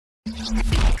Hi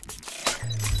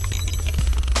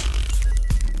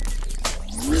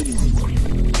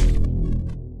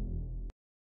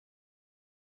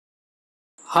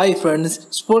friends,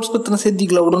 sports பத்தின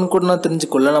செய்திகளை உடனுக்குடனா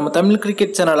தெரிஞ்சுக்கொள்ள நம்ம தமிழ்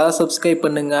கிரிக்கெட் சேனலை சப்ஸ்கிரைப்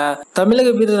பண்ணுங்க. தமிழக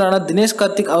வீரரான தினேஷ்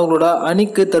கார்த்திக் அவர்களோட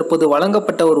அணிக்கு தற்போது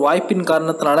வழங்கப்பட்ட ஒரு வாய்ப்பின்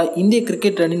காரணத்தினால இந்திய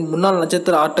கிரிக்கெட் அணியின் முன்னாள்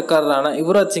நட்சத்திர ஆட்டக்காரரான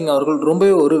யுவராஜ் சிங் அவர்கள்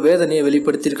ரொம்பவே ஒரு வேதனையை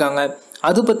வெளிப்படுத்தியிருக்காங்க.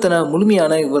 அது பத்தின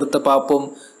முழுமையான விவரத்தை பார்ப்போம்.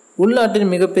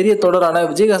 உள்நாட்டின் மிகப்பெரிய தொடரான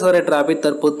விஜய் ஹசாரே டிராபி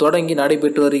தற்போது தொடங்கி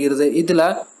நடைபெற்று வருகிறது.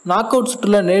 இதுல நாக் அவுட்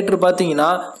சுற்றுல நேற்று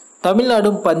பாத்தீங்கன்னா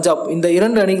தமிழ்நாடும் பஞ்சாப் இந்த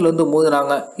இரண்டு அணிகள்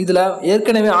மோதினாங்க. இதுல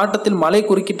ஏற்கனவே ஆட்டத்தில் மழை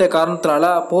குறுக்கிட்ட காரணத்தினால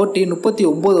போட்டி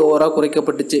 39 ஓவரா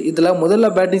குறைக்கப்பட்டுச்சு. இதுல முதல்ல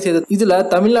பேட்டிங் செய்த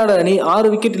தமிழ்நாடு அணி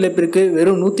 6 விக்கெட் இழப்பிற்கு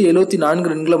வெறும் 174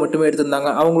 ரன்களை மட்டுமே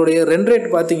எடுத்திருந்தாங்க. அவங்களுடைய ரன் ரேட்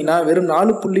பாத்தீங்கன்னா வெறும்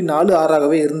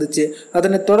 4.46ஆகவே இருந்துச்சு.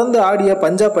 அதனை தொடர்ந்து ஆடிய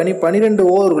பஞ்சாப் அணி 12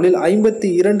 ஓவர்களில்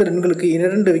 52 ரன்களுக்கு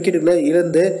 2 விக்கெட்டுகளை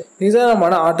இழந்து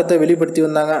நிதானமான ஆட்டத்தை வெளிப்படுத்தி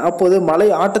வந்தாங்க. அப்போது மழை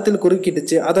ஆட்டத்தில்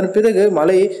குறுக்கிட்டுச்சு. அதன் பிறகு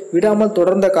மழை விடாமல்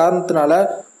தொடர்ந்த காரணத்தினால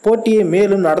போட்டியை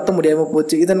மேலும் நடத்த முடியாம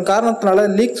போச்சு. இதன் காரணத்தினால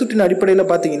லீக் சுற்றின் அடிப்படையில்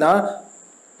பாத்தீங்கன்னா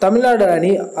தமிழ்நாடு அணி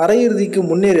அரையிறுதிக்கு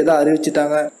முன்னேறியதா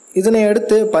அறிவிச்சிட்டாங்க. இதனை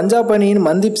அடுத்து பஞ்சாப் அணியின்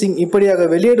மன்தீப் சிங் இப்படியாக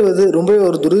வெளியேடுவது ரொம்பவே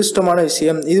ஒரு துரதிருஷ்டமான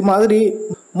விஷயம். இது மாதிரி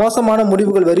மோசமான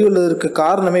முடிவுகள் வெளியுள்ளதற்கு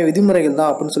காரணமே விதிமுறைகள்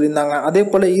தான் அப்படின்னு சொல்லியிருந்தாங்க. அதே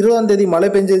போல 20ஆம் தேதி மழை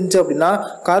பெஞ்சிருந்துச்சு அப்படின்னா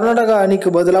கர்நாடகா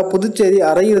அணிக்கு பதிலாக புதுச்சேரி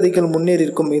அரையிறுதிகள் முன்னேறி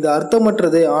இருக்கும். இது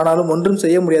அர்த்தமற்றது, ஆனாலும் ஒன்றும்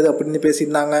செய்ய முடியாது அப்படின்னு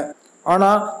பேசியிருந்தாங்க. ஆனா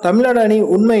தமிழ்நாடு அணி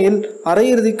உண்மையில்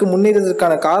அரையிறுதிக்கு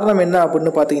முன்னேறியதற்கான காரணம் என்ன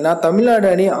அப்படின்னு பாத்தீங்கன்னா தமிழ்நாடு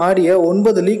அணி ஆடிய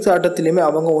 9 லீக்ஸ் ஆட்டத்திலுமே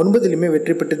அவங்க 9லுமே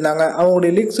வெற்றி பெற்றிருந்தாங்க.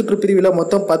 அவங்களுடைய லீக் சுற்று பிரிவில்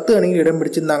மொத்தம் 10 அணிகள் இடம்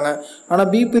பிடிச்சிருந்தாங்க. ஆனா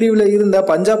பி பிரிவில் இருந்த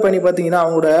பஞ்சாப் அணி பாத்தீங்கன்னா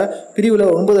அவங்களோட பிரிவில்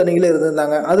 9 அணிகள்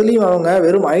இருந்திருந்தாங்க. அதுலயும் அவங்க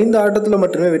வெறும் 5 ஆட்டத்துல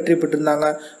மட்டுமே வெற்றி பெற்றிருந்தாங்க.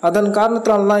 அதன்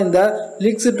காரணத்தினால்தான் இந்த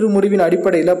லீக் சுற்று முடிவின்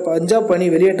அடிப்படையில் பஞ்சாப் அணி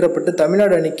வெளியேற்றப்பட்டு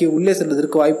தமிழ்நாடு அணிக்கு உள்ளே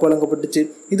செல்வதற்கு வாய்ப்பு வழங்கப்பட்டுச்சு.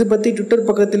 இது பத்தி ட்விட்டர்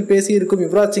பக்கத்தில் பேசியிருக்கும்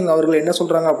யுவராஜ் சிங் அவர்கள் என்ன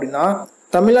சொல்றாங்க அப்படின்னா,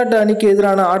 தமிழ்நாட்டு அணிக்கு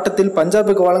எதிரான ஆட்டத்தில்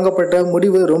பஞ்சாபுக்கு வழங்கப்பட்ட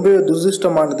முடிவு ரொம்பவே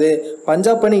துரதிருஷ்டமானது.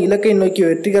 பஞ்சாப் அணி இலக்கை நோக்கி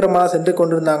வெற்றிகரமாக சென்று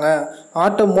கொண்டிருந்தாங்க.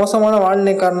 ஆட்டம் மோசமான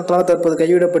வானிலை காரணத்தினால் தற்போது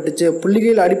கைவிடப்பட்டுச்சு.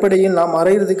 புள்ளிகள் அடிப்படையில் நாம்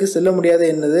அரையிறுதிக்கு செல்ல முடியாது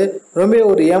என்பது ரொம்ப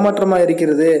ஒரு ஏமாற்றமா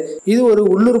இருக்கிறது. இது ஒரு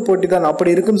உள்ளூர் போட்டி தான்.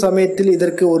 அப்படி இருக்கும் சமயத்தில்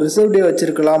இதற்கு ஒரு ரிசர்வ் டே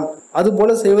வச்சிருக்கலாம். அது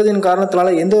போல செய்வதன்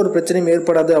காரணத்தினால எந்த ஒரு பிரச்சனையும்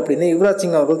ஏற்படாது அப்படின்னு யுவராஜ்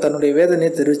சிங் அவர்கள் தன்னுடைய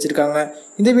வேதனையை தெரிவிச்சிருக்காங்க.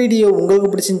 இந்த வீடியோ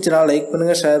உங்களுக்கு பிடிச்சிருந்துச்சுன்னா லைக்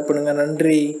பண்ணுங்க, ஷேர் பண்ணுங்க.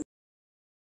 நன்றி.